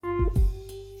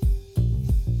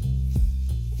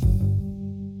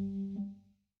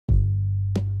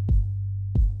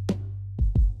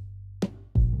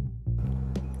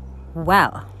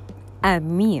Well, I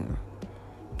mean,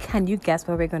 can you guess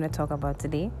what we're going to talk about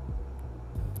today?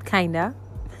 Kinda.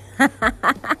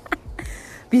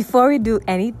 Before we do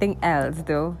anything else,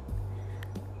 though,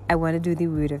 I want to do the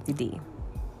word of the day.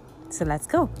 So let's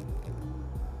go.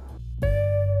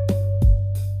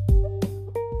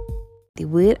 The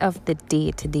word of the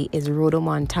day today is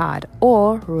rhodomontade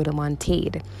or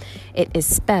rhodomontade. It is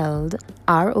spelled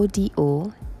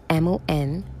RODOMONTADE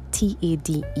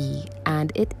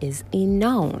and it is a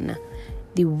noun.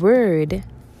 The word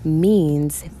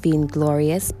means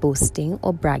vainglorious boasting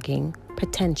or bragging,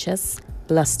 pretentious,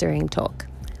 blustering talk.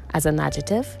 As an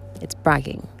adjective, it's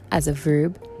bragging. As a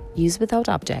verb, used without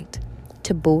object,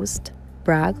 to boast,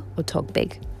 brag, or talk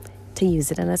big. To use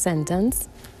it in a sentence,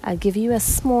 I'll give you a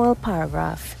small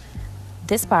paragraph.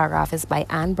 This paragraph is by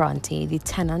Anne Bronte, the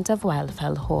tenant of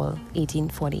Wildfell Hall,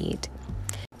 1848.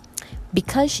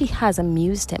 Because she has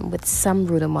amused him with some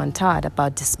rhodomontade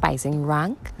about despising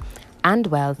rank and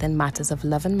wealth in matters of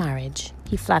love and marriage,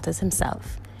 he flatters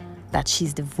himself that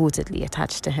she's devotedly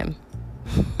attached to him.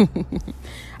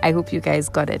 I hope you guys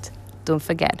got it. Don't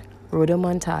forget,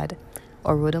 rhodomontade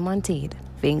or rhodomontade,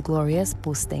 vainglorious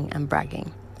boasting and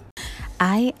bragging.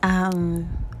 I'm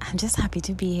just happy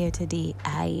to be here today.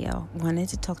 I wanted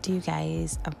to talk to you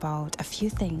guys about a few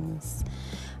things,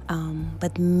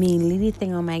 but mainly the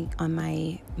thing on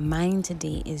my mind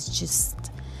today is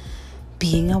just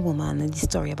being a woman and the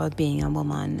story about being a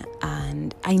woman.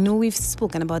 And I know we've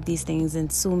spoken about these things in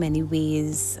so many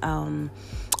ways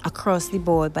across the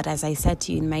board, but as I said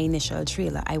to you in my initial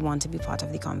trailer, I want to be part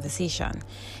of the conversation.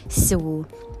 So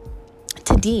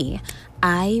today,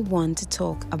 I want to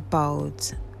talk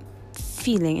about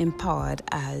feeling empowered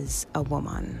as a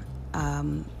woman.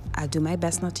 I'll do my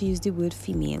best not to use the word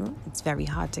female. It's very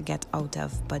hard to get out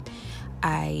of, but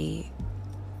I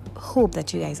hope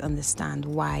that you guys understand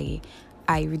why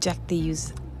I reject the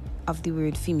use of the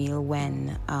word female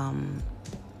when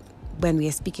we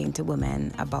are speaking to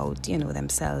women about,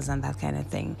 themselves and that kind of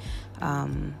thing.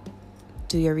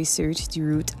 Do your research. The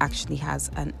Root actually has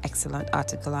an excellent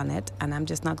article on it, and I'm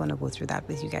just not going to go through that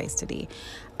with you guys today.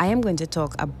 I am going to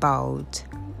talk about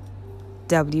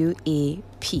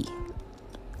WAP,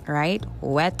 right?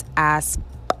 Wet ass,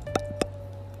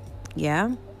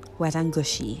 yeah? Wet and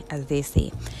gushy, as they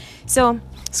say. So,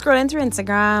 scrolling through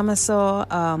Instagram, I saw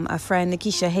a friend,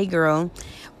 Nikisha Hey Girl,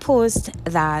 post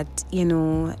that,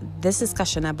 this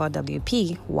discussion about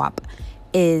WAP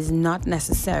is not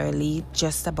necessarily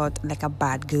just about like a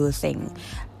bad girl thing.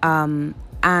 And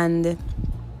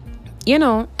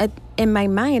in my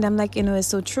mind, I'm like, it's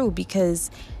so true,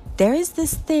 because there is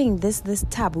this thing, this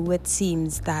taboo, it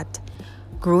seems, that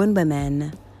grown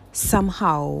women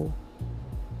somehow,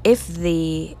 if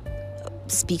they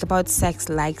speak about sex,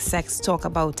 like sex, talk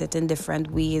about it in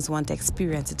different ways, want to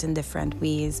experience it in different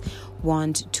ways,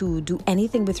 want to do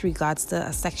anything with regards to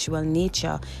a sexual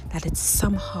nature, that it's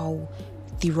somehow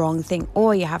the wrong thing,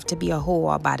 or you have to be a hoe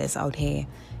or a baddest out here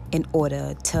in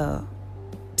order to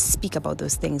speak about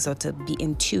those things or to be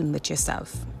in tune with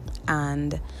yourself.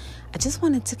 And I just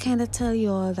wanted to kind of tell you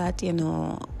all that,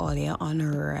 all you're on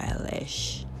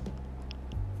relish.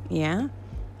 Yeah?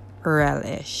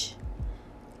 Relish.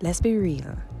 Let's be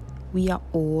real. We are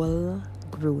all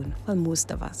grown, well,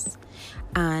 most of us.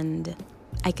 And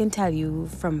I can tell you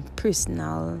from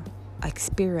personal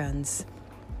experience,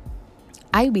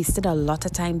 I wasted a lot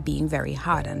of time being very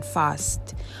hard and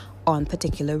fast on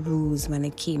particular rules when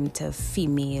it came to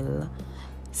female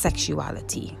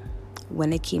sexuality,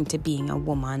 when it came to being a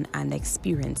woman and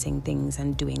experiencing things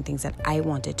and doing things that I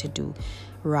wanted to do,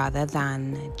 rather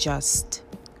than just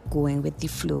going with the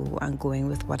flow and going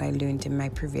with what I learned in my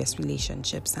previous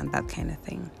relationships and that kind of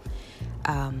thing.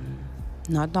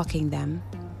 Not knocking them.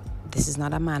 This is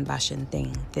not a man bashing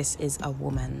thing. This is a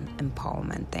woman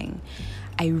empowerment thing.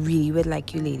 I really would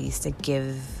like you ladies to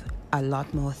give a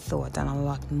lot more thought and a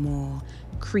lot more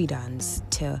credence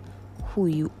to who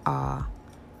you are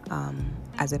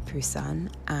as a person,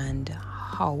 and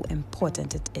how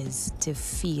important it is to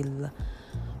feel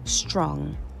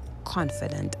strong,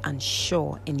 confident, and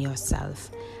sure in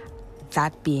yourself.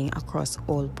 That being across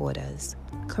all borders: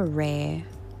 career,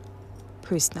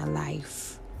 personal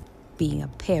life, being a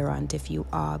parent if you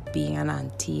are, being an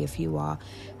auntie if you are,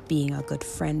 being a good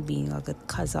friend, being a good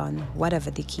cousin,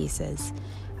 whatever the case is.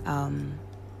 And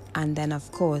then,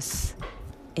 of course,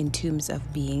 in terms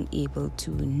of being able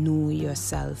to know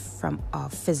yourself from a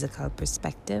physical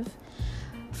perspective,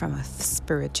 from a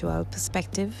spiritual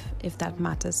perspective, if that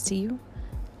matters to you,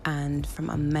 and from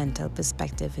a mental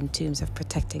perspective in terms of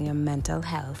protecting your mental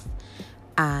health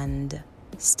and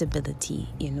stability.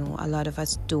 A lot of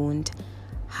us don't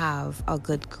have a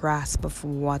good grasp of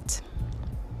what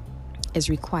is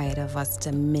required of us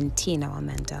to maintain our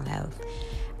mental health.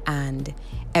 And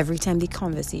every time the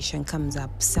conversation comes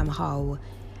up, somehow,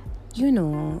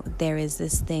 there is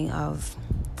this thing of,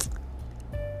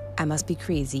 I must be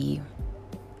crazy,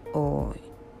 or,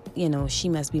 she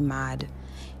must be mad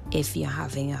if you're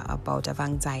having a bout of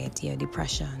anxiety or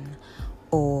depression,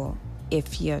 or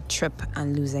if you're trip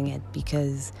and losing it,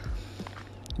 because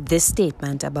this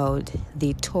statement about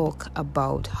they talk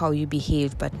about how you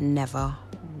behave but never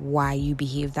why you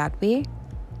behave that way,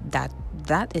 that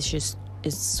is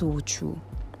so true.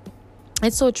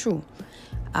 It's so true.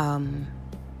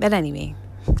 But anyway,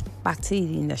 back to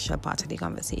the initial part of the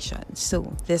conversation.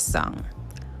 So this song,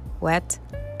 Wet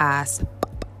Ass.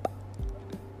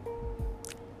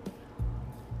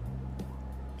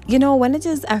 When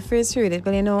I first heard it,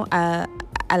 but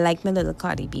I like my little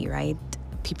Cardi B, right?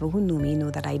 People who know me know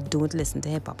that I don't listen to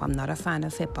hip-hop. I'm not a fan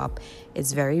of hip-hop.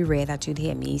 It's very rare that you'd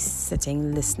hear me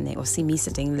sitting listening or see me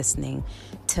sitting listening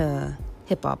to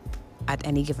hip-hop at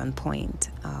any given point.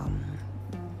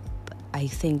 I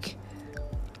think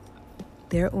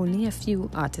there are only a few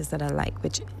artists that I like,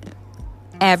 which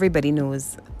everybody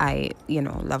knows. I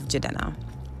love Jadena,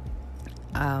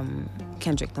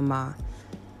 Kendrick Lamar.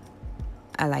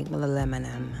 I like Little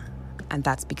Eminem, and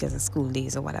that's because of school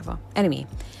days or whatever. Anyway,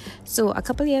 so a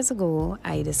couple years ago,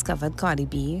 I discovered Cardi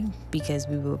B because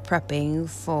we were prepping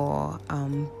for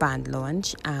band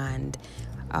launch and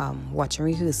watching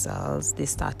rehearsals. They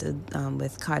started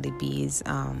with Cardi B's,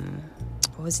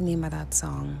 what was the name of that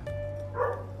song?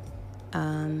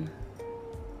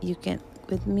 You can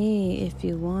with me if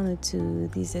you wanted to.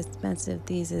 These expensive,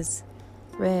 these is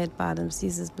red bottoms,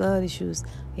 these is bloody shoes.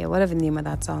 Yeah, whatever the name of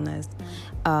that song is.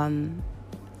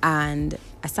 And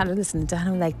I started listening to her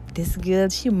and I'm like, this girl,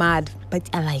 she mad, but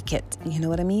I like it. You know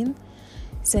what I mean?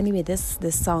 So anyway, this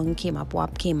song came up,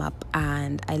 WAP came up,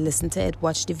 and I listened to it,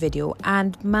 watched the video,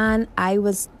 and man, I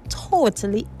was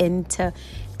totally into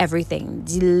everything.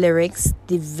 The lyrics,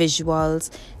 the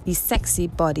visuals, these sexy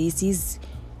bodies, these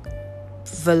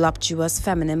voluptuous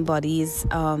feminine bodies.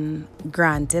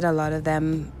 Granted, a lot of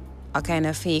them are kind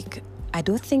of fake. I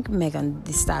don't think Megan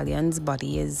Thee Stallion's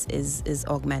body is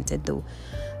augmented though.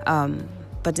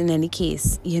 But in any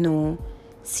case,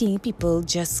 seeing people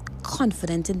just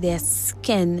confident in their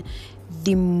skin,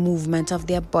 the movement of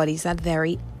their bodies, that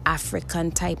very African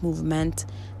type movement,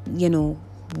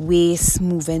 waist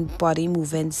moving, body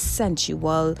moving,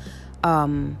 sensual,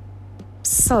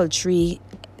 sultry,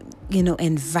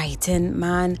 inviting,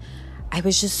 man. I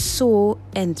was just so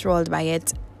enthralled by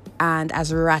it. And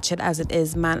as ratchet as it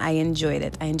is, man, I enjoyed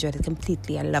it. I enjoyed it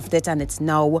completely. I loved it. And it's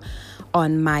now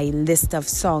on my list of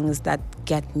songs that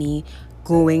get me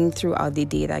going throughout the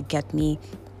day, that get me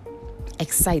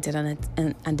excited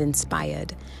and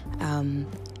inspired. I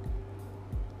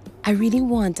really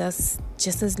want us,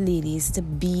 just as ladies, to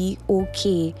be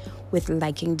okay with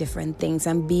liking different things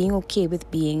and being okay with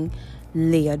being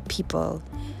layered people.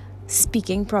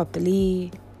 Speaking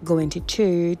properly, going to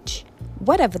church,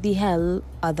 whatever the hell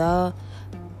other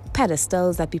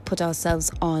pedestals that we put ourselves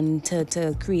on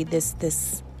to create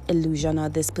this illusion or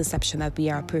this perception that we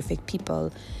are perfect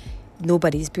people.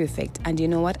 Nobody's perfect. And you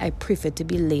know what? I prefer to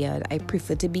be layered. I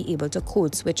prefer to be able to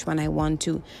code switch when I want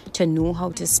to know how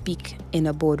to speak in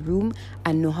a boardroom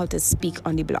and know how to speak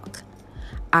on the block.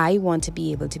 I want to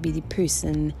be able to be the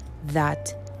person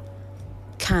that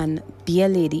can be a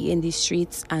lady in the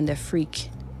streets and a freak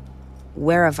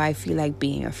wherever I feel like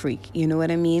being a freak. You know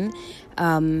what I mean?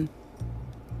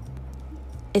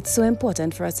 It's so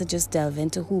important for us to just delve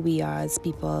into who we are as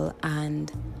people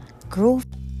and grow.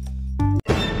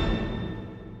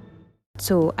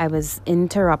 So I was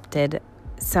interrupted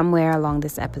somewhere along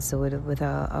this episode with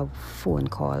a phone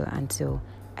call, and so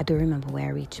I don't remember where I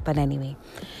reached. But anyway,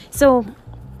 so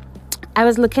I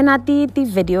was looking at the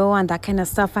video and that kind of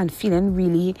stuff and feeling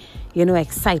really,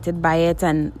 excited by it.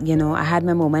 And, I had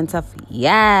my moments of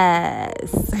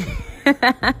yes.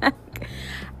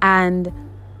 And,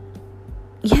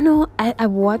 I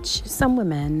watch some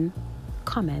women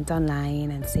comment online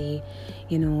and say,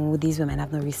 these women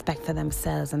have no respect for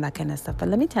themselves and that kind of stuff. But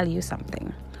let me tell you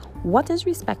something. What is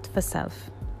respect for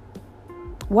self?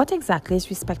 What exactly is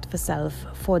respect for self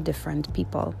for different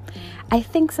people? I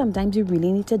think sometimes we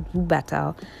really need to do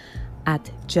better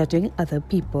at judging other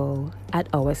people at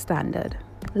our standard.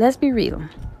 Let's be real.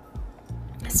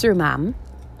 Sir, ma'am,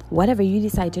 whatever you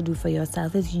decide to do for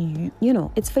yourself is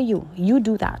it's for you. You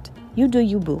do that. You do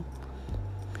you, boo.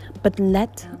 But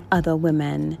let other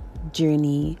women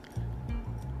journey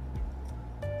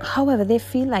however they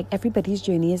feel like. Everybody's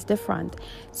journey is different.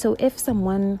 So if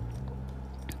someone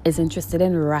is interested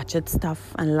in ratchet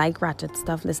stuff and like ratchet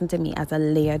stuff, listen to me, as a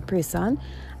layered person,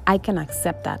 I can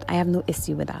accept that. I have no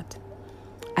issue with that.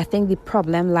 I think the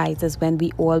problem lies is when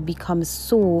we all become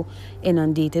so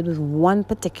inundated with one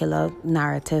particular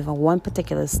narrative or one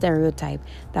particular stereotype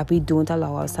that we don't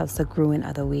allow ourselves to grow in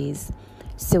other ways.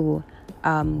 So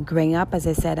growing up, as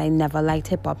I said, I never liked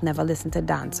hip-hop, never listened to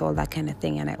dance, all that kind of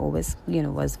thing, and I always,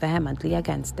 was vehemently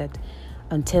against it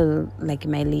until like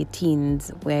my late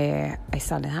teens, where I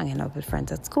started hanging out with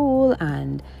friends at school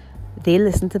and they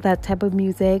listened to that type of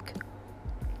music.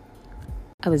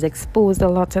 I was exposed a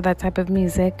lot to that type of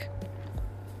music.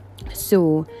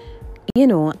 So,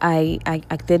 I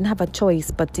didn't have a choice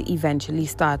but to eventually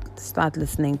start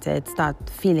listening to it, start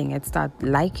feeling it, start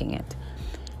liking it.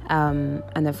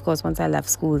 And of course, once I left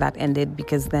school, that ended,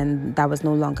 because then that was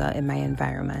no longer in my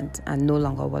environment and no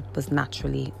longer what was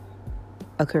naturally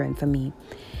occurring for me.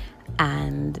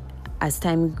 And as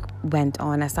time went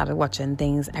on, I started watching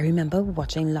things. I remember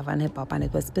watching Love and Hip Hop, and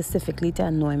it was specifically to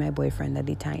annoy my boyfriend at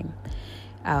the time.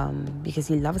 Because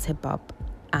he loves hip-hop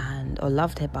or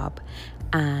loved hip-hop,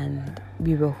 and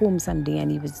we were home Sunday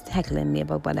and he was heckling me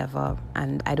about whatever,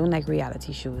 and I don't like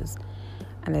reality shows,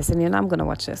 and I said, I'm gonna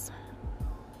watch this,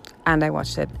 and I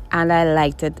watched it and I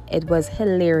liked it. It was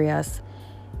hilarious.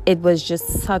 It was just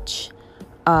such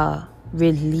a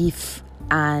relief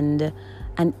and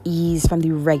an ease from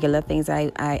the regular things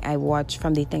that I watch,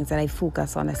 from the things that I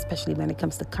focus on, especially when it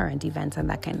comes to current events and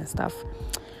that kind of stuff.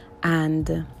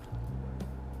 And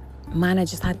man, I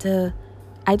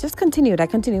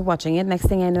continued watching it. Next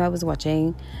thing I know, I was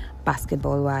watching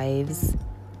Basketball Wives.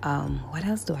 What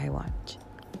else do I watch?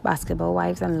 Basketball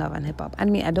Wives and Love and Hip Hop. I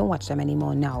mean, I don't watch them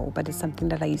anymore now, but it's something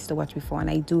that I used to watch before, and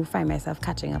I do find myself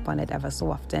catching up on it ever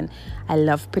so often. I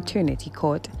love Paternity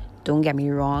Court. Don't get me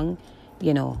wrong.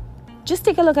 Just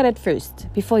take a look at it first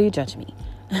before you judge me.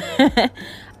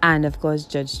 And of course,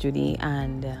 Judge Judy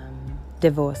and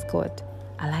Divorce Court.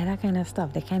 I like that kind of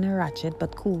stuff. They're kind of ratchet,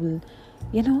 but cool.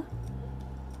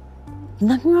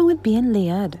 Nothing wrong with being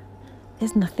layered.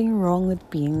 There's nothing wrong with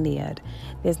being layered.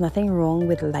 There's nothing wrong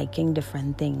with liking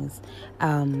different things.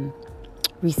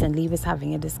 Recently was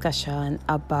having a discussion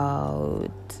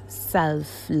about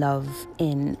self-love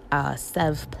in a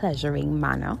self-pleasuring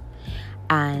manner.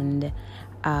 And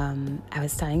I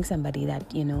was telling somebody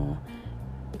that,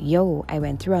 I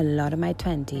went through a lot of my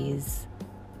 20s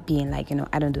being like,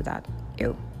 I don't do that.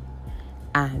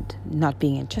 And not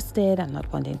being interested and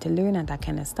not wanting to learn and that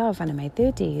kind of stuff. And in my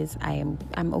 30s,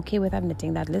 I'm okay with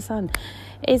admitting that, listen,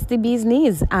 it's the bee's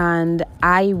knees. And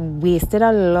I wasted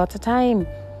a lot of time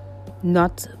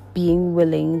not being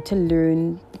willing to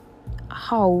learn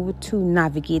how to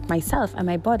navigate myself and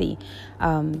my body.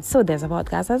 So there's a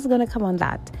podcast that's going to come on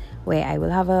that, where I will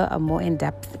have a more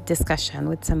in-depth discussion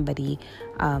with somebody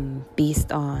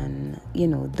based on,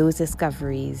 those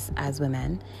discoveries as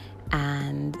women.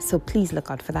 And so please look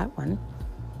out for that one.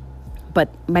 But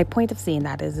my point of saying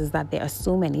that is that there are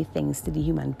so many things to the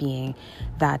human being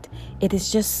that it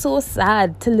is just so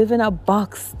sad to live in a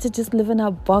box, to just live in a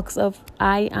box of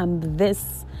I am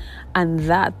this and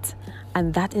that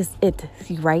is it.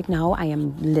 See, right now I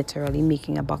am literally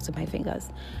making a box with my fingers.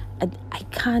 I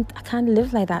can't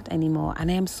live like that anymore. And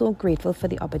I am so grateful for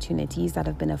the opportunities that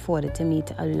have been afforded to me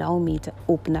to allow me to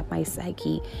open up my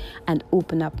psyche and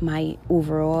open up my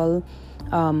overall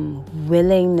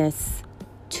willingness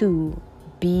to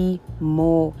be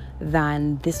more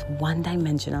than this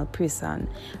one-dimensional person.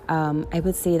 I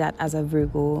would say that as a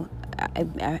Virgo,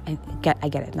 I get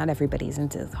it. Not everybody's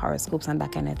into horoscopes and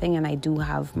that kind of thing, and I do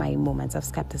have my moments of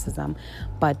skepticism.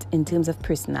 But in terms of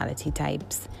personality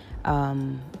types,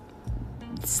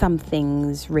 some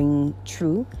things ring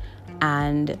true,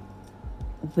 and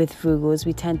with Virgos,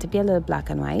 we tend to be a little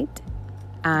black and white.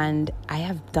 And I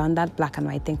have done that black and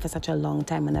white thing for such a long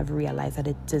time, and I've realized that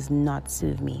it does not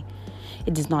serve me.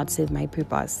 It does not serve my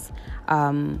purpose.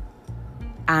 And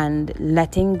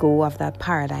letting go of that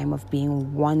paradigm of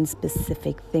being one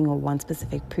specific thing or one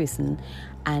specific person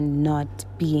and not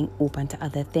being open to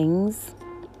other things,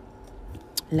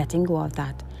 letting go of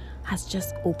that has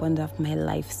just opened up my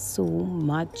life so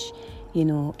much.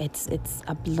 It's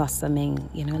a blossoming,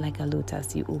 like a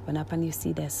lotus. You open up and you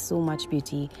see there's so much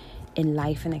beauty in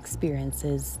life and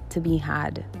experiences to be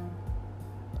had.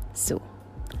 So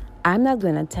I'm not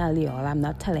going to tell y'all, I'm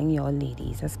not telling y'all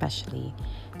ladies especially,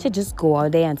 to just go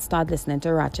out there and start listening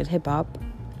to ratchet hip-hop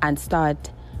and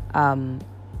start, buying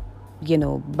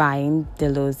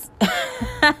dildos.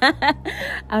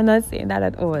 I'm not saying that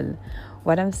at all.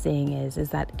 What I'm saying is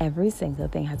that every single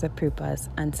thing has a purpose,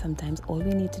 and sometimes all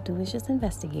we need to do is just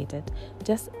investigate it,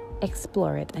 just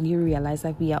explore it, and you realize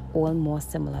that we are all more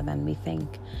similar than we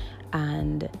think.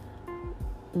 And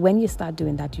when you start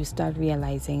doing that, you start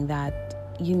realizing that,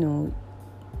 we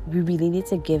really need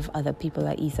to give other people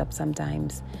an ease up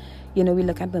sometimes. We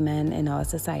look at women in our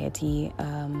society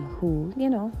who,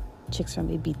 chicks from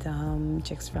Ibiza,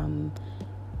 chicks from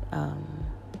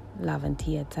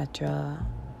Laventille, etc.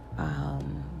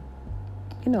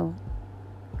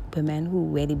 Women who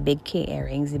wear the big K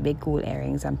earrings, the big gold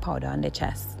earrings, and powder on their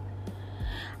chest.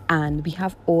 And we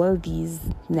have all these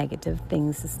negative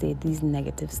things to say, these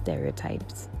negative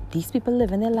stereotypes. These people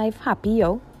living their life happy,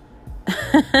 yo.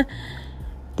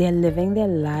 They're living their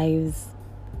lives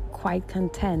quite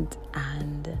content,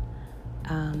 and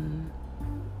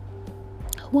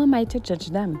who am I to judge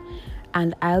them?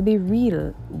 And I'll be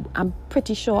real, I'm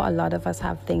pretty sure a lot of us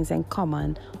have things in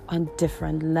common on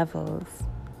different levels.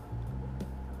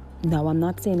 Now, I'm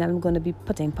not saying that I'm going to be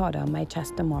putting powder on my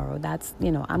chest tomorrow. That's,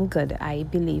 I'm good. I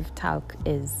believe talc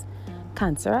is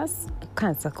cancer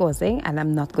causing, and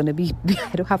I'm not going to be,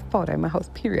 I don't have powder in my house,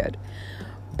 period.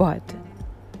 But,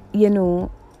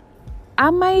 I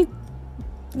might,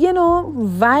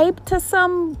 vibe to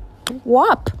some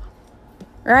WAP,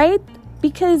 right?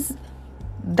 Because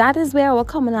that is where our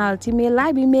commonality may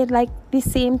lie. We may like the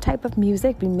same type of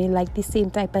music. We may like the same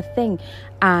type of thing.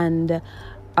 And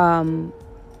Carnival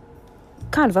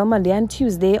Monday and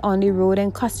Tuesday on the road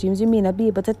in costumes, you may not be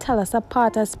able to tell us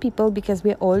apart as people because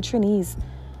we're all Trinis.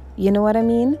 You know what I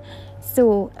mean?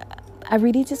 So I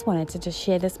really just wanted to just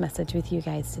share this message with you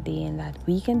guys today, and that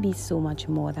we can be so much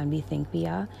more than we think we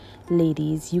are.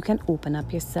 Ladies, you can open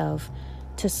up yourself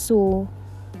to so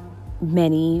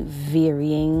many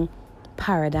varying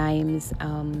paradigms.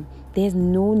 There's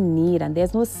no need and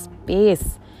there's no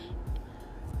space,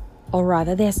 or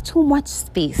rather there's too much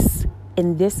space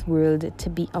in this world to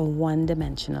be a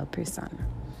one-dimensional person.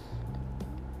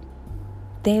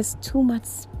 There's too much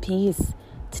space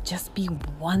to just be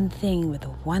one thing with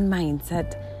one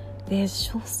mindset.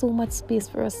 There's so much space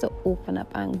for us to open up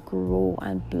and grow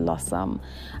and blossom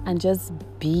and just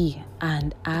be.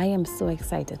 And I am so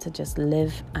excited to just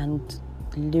live and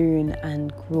learn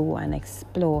and grow and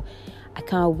explore. I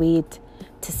can't wait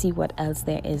to see what else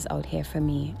there is out here for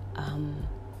me.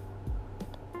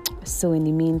 So in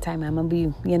the meantime, I'm going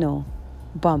to be,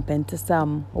 bump into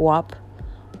some WAP,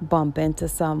 bump into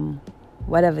some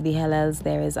whatever the hell else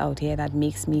there is out here that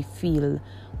makes me feel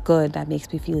good, that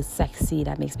makes me feel sexy,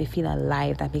 that makes me feel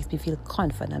alive, that makes me feel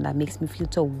confident, that makes me feel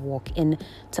to walk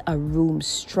into a room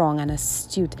strong and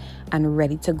astute and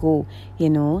ready to go,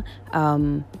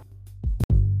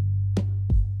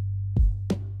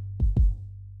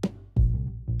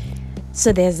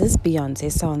 So there's this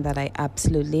Beyonce song that I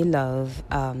absolutely love,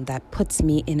 that puts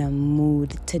me in a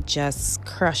mood to just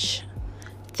crush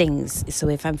things. So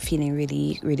if I'm feeling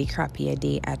really, really crappy a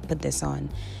day, I'd put this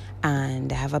on,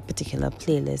 and I have a particular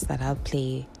playlist that I'll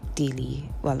play daily.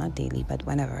 Well, not daily, but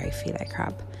whenever I feel like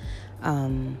crap.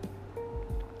 And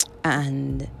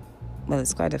well,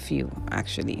 it's quite a few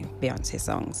actually Beyonce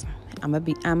songs. I'm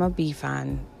a B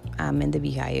fan. I'm in the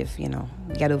Beehive,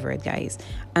 get over it, guys.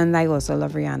 And I also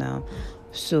love Rihanna,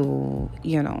 so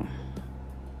you're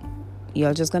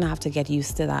just gonna have to get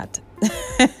used to that.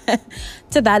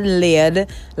 To that layered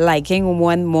liking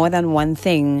more than one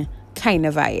thing kind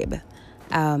of vibe.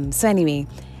 So anyway,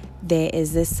 there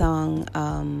is this song,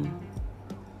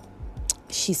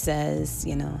 she says,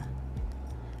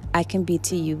 I can be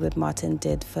to you what Martin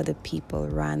did for the people,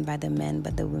 ran by the men,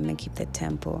 but the women keep the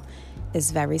tempo.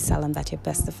 It's very seldom that you're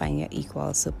best to find your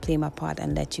equal, so play my part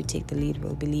and let you take the lead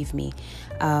role, believe me.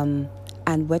 And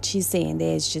what she's saying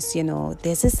there is just,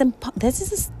 there's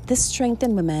this strength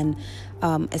in women,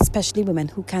 especially women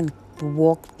who can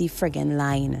walk the friggin'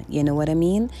 line, you know what I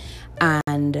mean?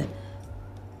 And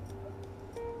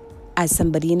as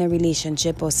somebody in a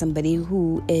relationship or somebody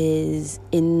who is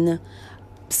in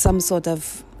some sort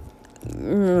of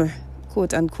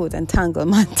quote unquote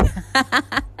entanglement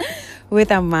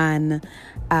with a man,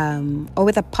 or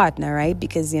with a partner, right?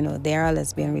 Because there are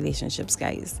lesbian relationships,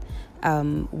 guys,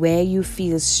 where you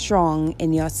feel strong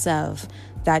in yourself,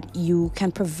 that you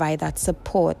can provide that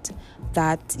support,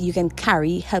 that you can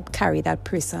help carry that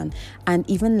person, and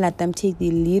even let them take the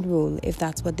lead role if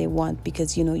that's what they want.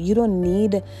 Because you don't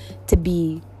need to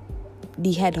be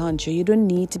the head honcho, you don't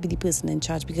need to be the person in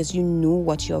charge, because you know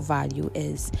what your value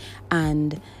is.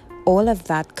 And all of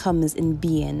that comes in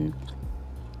being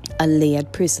a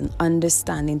layered person,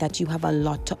 understanding that you have a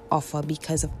lot to offer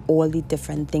because of all the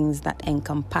different things that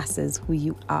encompasses who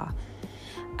you are.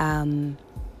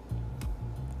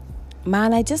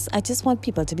 man, I just want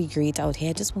people to be great out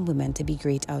here. I just want women to be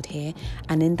great out here.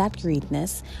 And in that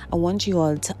greatness, I want you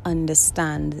all to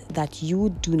understand that you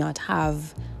do not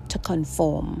have to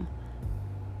conform.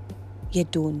 You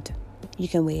don't. You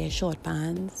can wear your short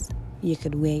pants. You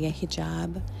could wear your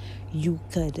hijab. You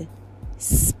could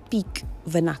speak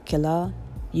vernacular.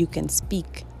 You can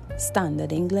speak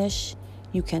standard English.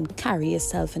 You can carry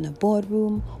yourself in a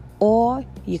boardroom. Or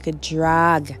you could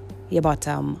drag your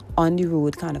bottom on the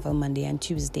road Carnival Monday and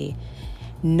Tuesday.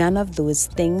 None of those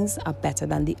things are better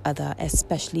than the other,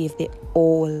 especially if they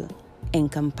all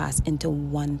encompass into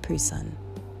one person.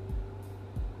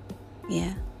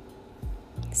 Yeah.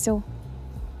 So,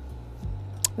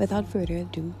 without further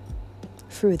ado,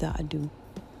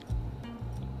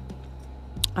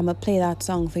 I'm going to play that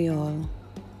song for y'all.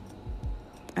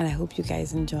 And I hope you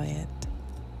guys enjoy it.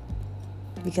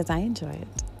 Because I enjoy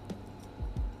it.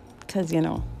 Because,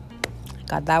 I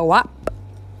got that WAP.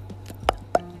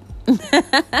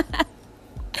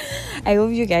 I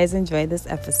hope you guys enjoyed this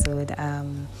episode.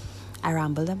 I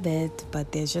rambled a bit,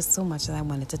 but there's just so much that I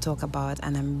wanted to talk about.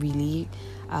 And I'm really,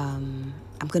 I'm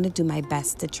going to do my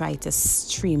best to try to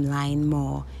streamline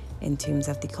more in terms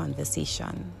of the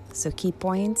conversation. So key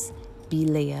points, be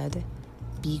layered,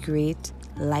 be great,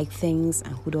 like things,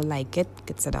 and who don't like it,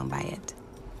 could sit down by it.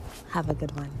 Have a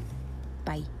good one.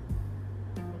 Bye.